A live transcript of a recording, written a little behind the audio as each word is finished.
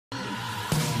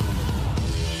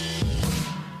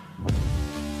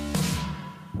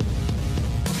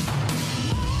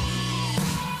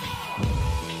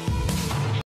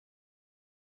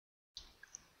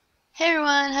Hey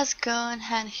everyone, how's it going?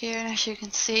 Han here, and as you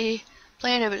can see,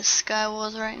 playing a bit of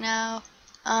Skywars right now.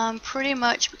 Pretty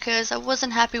much because I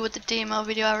wasn't happy with the demo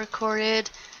video I recorded,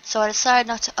 so I decided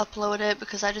not to upload it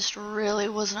because I just really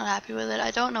was not happy with it. I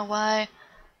don't know why,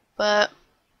 but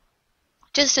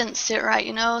it just didn't sit right,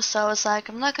 you know, so I was like,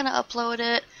 I'm not gonna upload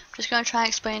it. I'm just gonna try and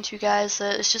explain to you guys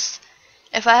that it's just,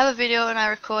 if I have a video and I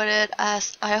record it, I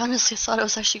honestly thought it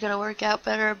was actually gonna work out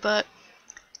better, but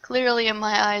clearly in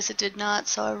my eyes it did not,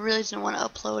 so I really didn't want to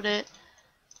upload it.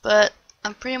 But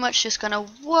I'm pretty much just gonna,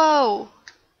 whoa!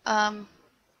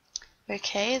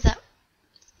 Okay,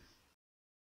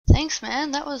 thanks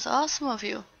man, that was awesome of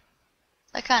you.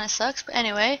 That kinda sucks, but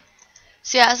anyway.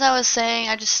 So yeah, as I was saying,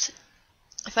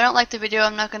 if I don't like the video,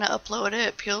 I'm not gonna upload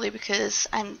it purely because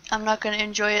I'm not gonna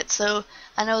enjoy it, so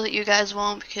I know that you guys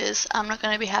won't because I'm not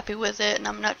gonna be happy with it, and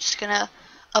I'm not just gonna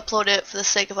upload it for the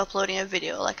sake of uploading a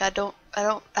video. Like I don't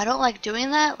like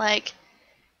doing that. Like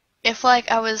if I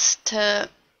was to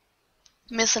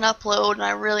miss an upload and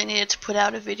I really needed to put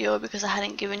out a video because I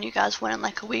hadn't given you guys one in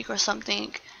like a week or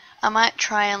something, I might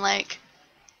try and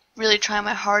really try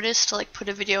my hardest to put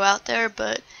a video out there,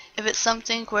 but if it's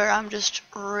something where I'm just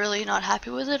really not happy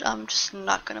with it, I'm just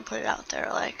not gonna put it out there.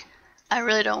 Like I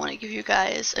really don't want to give you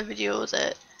guys a video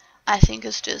that I think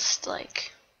is just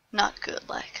not good.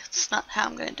 Like it's not how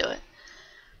I'm gonna do it.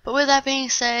 But with that being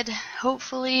said,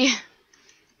 hopefully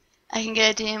I can get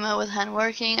a demo with Han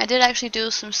working. I did actually do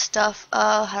some stuff,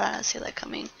 how did I not see that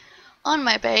coming, on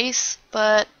my base,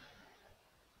 but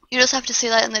you just have to see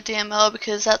that in the DML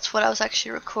because that's what I was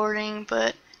actually recording.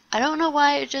 But I don't know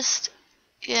why it didn't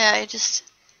just,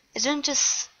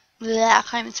 bleh, I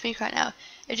can't even speak right now.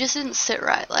 It just didn't sit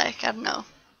right, I don't know.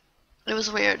 It was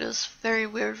weird, it was a very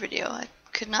weird video. I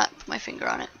could not put my finger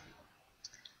on it.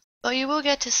 But you will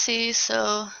get to see,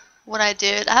 what I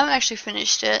did. I haven't actually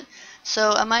finished it, so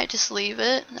I might just leave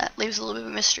it. That leaves a little bit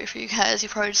of a mystery for you guys.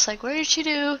 You're probably just like, what did she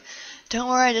do? Don't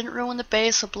worry, I didn't ruin the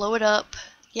base, I'll blow it up.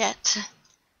 Yet.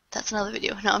 That's another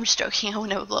video. No, I'm just joking, I will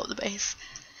never blow up the base.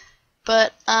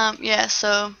 But, yeah,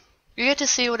 so you get to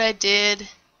see what I did.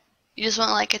 You just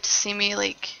won't get to see me,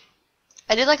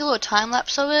 I did a little time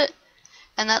lapse of it,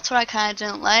 and that's what I kinda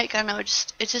didn't like. I don't know, it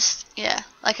just, yeah,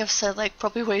 like I've said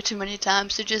probably way too many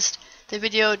times, the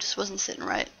video just wasn't sitting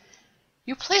right.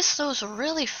 You placed those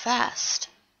really fast.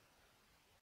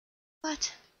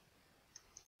 What?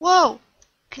 Whoa!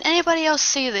 Can anybody else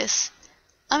see this?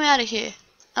 I'm out of here.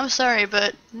 I'm sorry,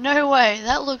 but no way.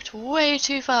 That looked way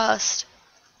too fast.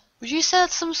 Would you say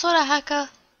that's some sort of hacker?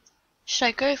 Should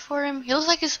I go for him? He looks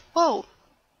like he's... Whoa!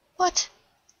 What?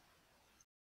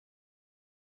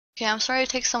 Okay, I'm sorry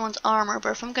to take someone's armor,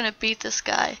 but if I'm gonna beat this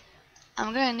guy,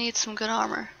 I'm gonna need some good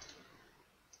armor.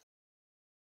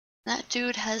 That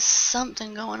dude has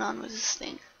something going on with this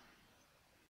thing.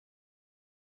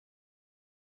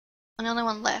 I'm the only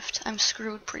one left. I'm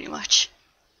screwed pretty much.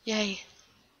 Yay.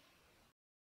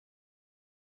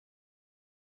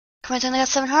 Come on, he's only got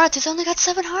 7 hearts. He's only got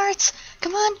 7 hearts.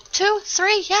 Come on, 2,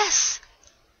 3, yes.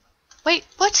 Wait,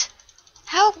 what?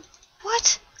 How?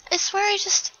 What? I swear I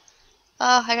just...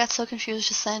 Oh, I got so confused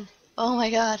just then. Oh my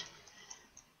god.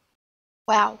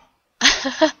 Wow.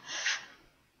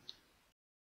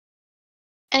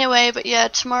 Anyway, but yeah,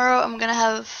 tomorrow I'm gonna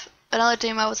have another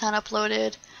demo with Han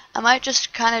uploaded. I might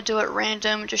just kind of do it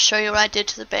random, just show you what I did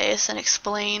to the base and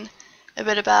explain a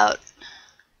bit about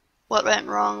what went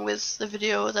wrong with the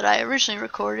video that I originally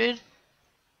recorded.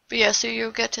 But yeah, so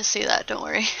you'll get to see that, don't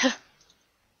worry.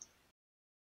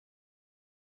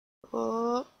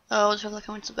 Oh, just have to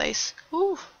come into the base.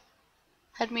 Ooh,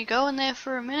 had me going there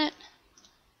for a minute.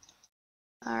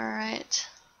 Alright.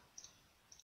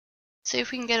 See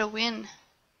if we can get a win.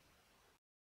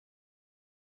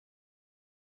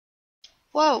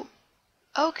 Whoa.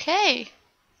 Okay.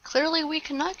 Clearly we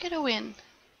cannot get a win.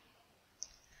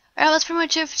 Alright, that's pretty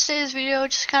much it for today's video.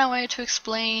 Just kind of wanted to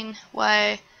explain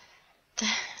why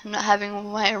I'm not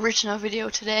having my original video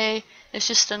today. It's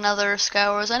just another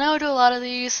Skywars. I know I do a lot of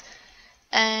these,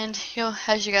 and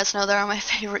as you guys know, they're my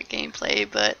favorite gameplay.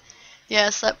 But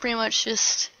yes, that pretty much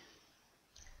just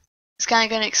is kind of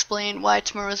going to explain why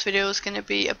tomorrow's video is going to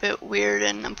be a bit weird,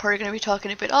 and I'm probably going to be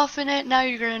talking a bit off in it. Now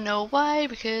you're going to know why,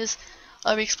 because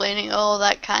I'll be explaining all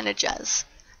that kind of jazz.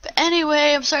 But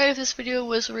anyway, I'm sorry if this video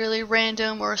was really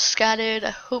random or scattered.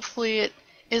 Hopefully it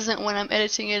isn't when I'm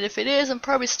editing it. If it is, I'm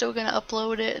probably still going to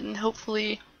upload it, and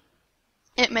hopefully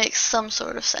it makes some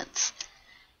sort of sense.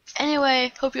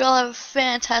 Anyway, hope you all have a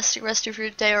fantastic rest of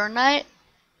your day or night,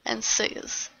 and see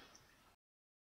yous.